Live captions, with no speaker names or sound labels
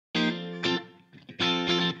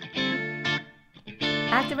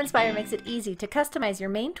ActivInspire makes it easy to customize your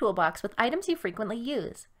main toolbox with items you frequently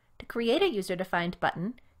use. To create a user-defined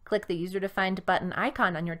button, click the user-defined button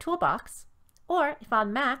icon on your toolbox, or if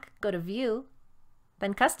on Mac, go to View,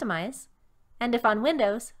 then Customize, and if on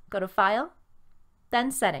Windows, go to File,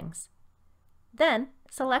 then Settings. Then,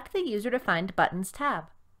 select the User-Defined Buttons tab.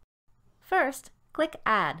 First, click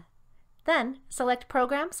Add. Then, select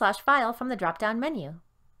Program/File from the drop-down menu.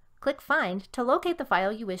 Click Find to locate the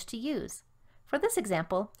file you wish to use. For this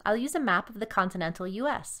example, I'll use a map of the continental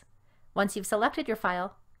US. Once you've selected your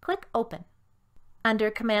file, click Open. Under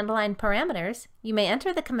Command Line Parameters, you may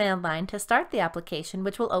enter the command line to start the application,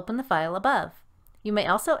 which will open the file above. You may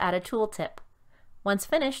also add a tooltip. Once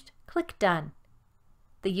finished, click Done.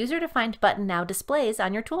 The user-defined button now displays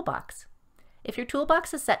on your toolbox. If your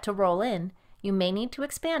toolbox is set to roll in, you may need to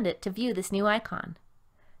expand it to view this new icon.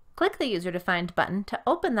 Click the user-defined button to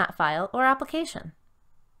open that file or application.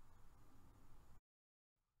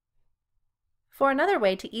 For another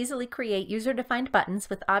way to easily create user-defined buttons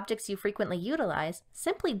with objects you frequently utilize,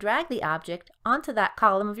 simply drag the object onto that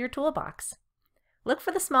column of your toolbox. Look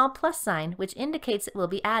for the small plus sign, which indicates it will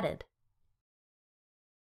be added.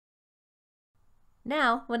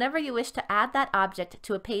 Now, whenever you wish to add that object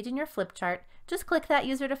to a page in your flip chart, just click that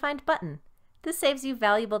user-defined button. This saves you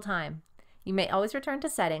valuable time. You may always return to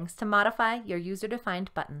Settings to modify your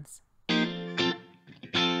user-defined buttons.